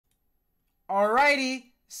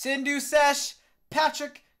Alrighty, Sindhu, Sesh,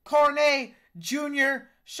 Patrick, Karneigh, Jr.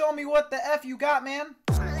 Show me what the F you got, man.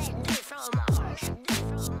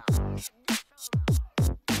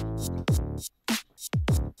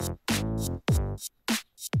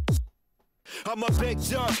 I'm a big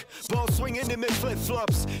dog, ball swinging in my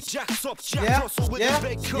flip-flops. Jack top, Jack hustle with a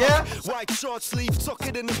big cup. White short sleeve, tuck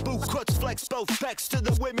it in the boot cuts. Flex both pecs to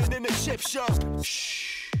the women in the chip shop.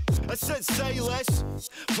 Shh. I said say less.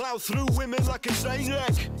 Plow through women like a train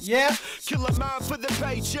wreck. Yeah. Kill a man for the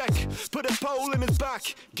paycheck. Put a pole in his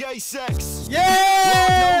back. Gay sex. Yeah.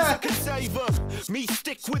 Lord knows I can save her. Me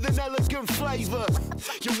stick with an elegant flavor.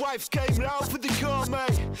 Your wife came round for the gourmet,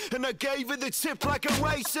 and I gave her the tip like a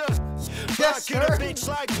waiter. Yes, Back in a bitch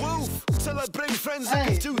like Woof. Till I bring friends hey,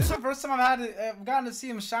 like a two. This is the first time I've gotten to see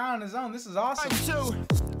him shine on his own. This is awesome.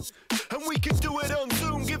 And we can do it on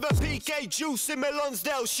Zoom. Give a PK juice in my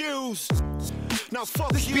Lonsdale shoes. Now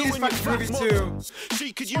fuck you and your fat mother.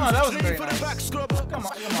 She could use a tree for the back scrubber. Come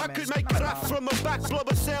on, I could make a rap from a back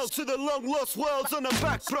blubber. Sail to the long lost worlds on a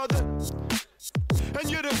back, brother.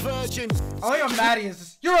 And you're a virgin. I think I'm mad he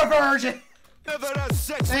is. You're a virgin. Never had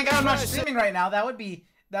sex. Thank God I'm not streaming right now. That would be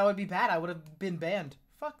bad. I would have been banned.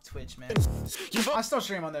 Fuck Twitch, man. I still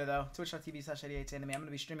stream on there though. Twitch.tv/88anime. I'm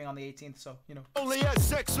gonna be streaming on the 18th, so you know. Only had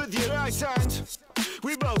sex with your right hand.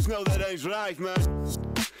 We both know that ain't right, man.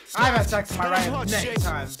 I've had sex with my right hand many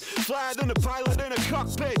times. Flyer than a pilot in a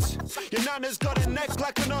cockpit. Your nana's got a neck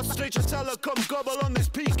like an ostrich. I tell her come gobble on this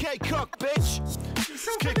PK cock, bitch.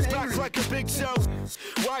 So kick back like a big toe.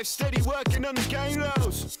 Wife steady working on the game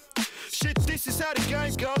rows. Shit, this is how the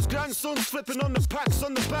game goes. Grandson's flipping on the packs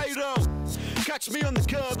on the payroll. Catch me on the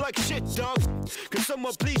curb like a shit dog. Can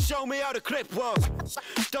someone please show me how to crip walk?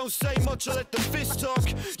 Don't say much, I let the fist talk.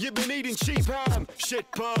 You've been eating cheap ham, shit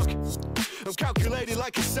pork. I'm calculated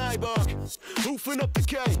like a cyborg. Hoofing up the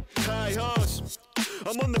K, high horse.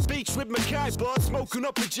 I'm on the beach with my kiteboard, smoking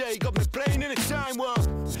up a J. Got my brain in a time warp.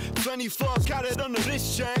 24 carat on the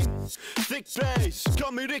wrist chain. Thick bass,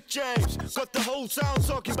 call me Rick James. Got the whole town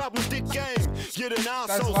talking about my dick game. You're an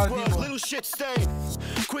arsehole squirt, little shit stain.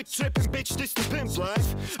 Quick tripping bitch, this the pimp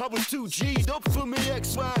life. I was too G'd up for me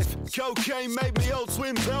ex-wife. Cocaine made me old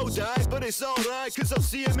twin bro die. But it's alright, cause I'll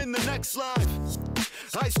see him in the next life.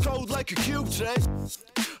 Ice cold like a cube tray.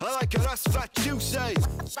 I like a ass fat, you say.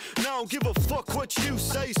 Now I don't give a fuck what you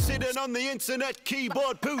say. Sitting on the internet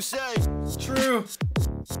keyboard pussy. True.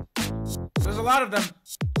 There's a lot of them.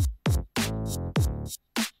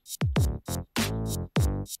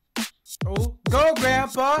 Oh, go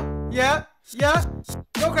grandpa. Yeah, yeah.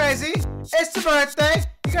 Go crazy. It's your birthday.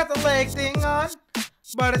 You got the leg thing on.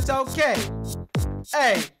 But it's okay.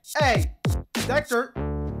 Hey, hey. Detector.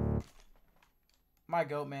 My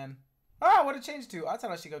goat, man. Oh, what it changed to? I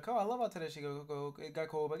thought I should go cool. I love how Tadashi got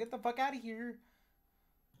cool, but get the fuck out of here.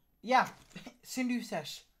 Yeah, Sindhu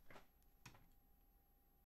Sesh.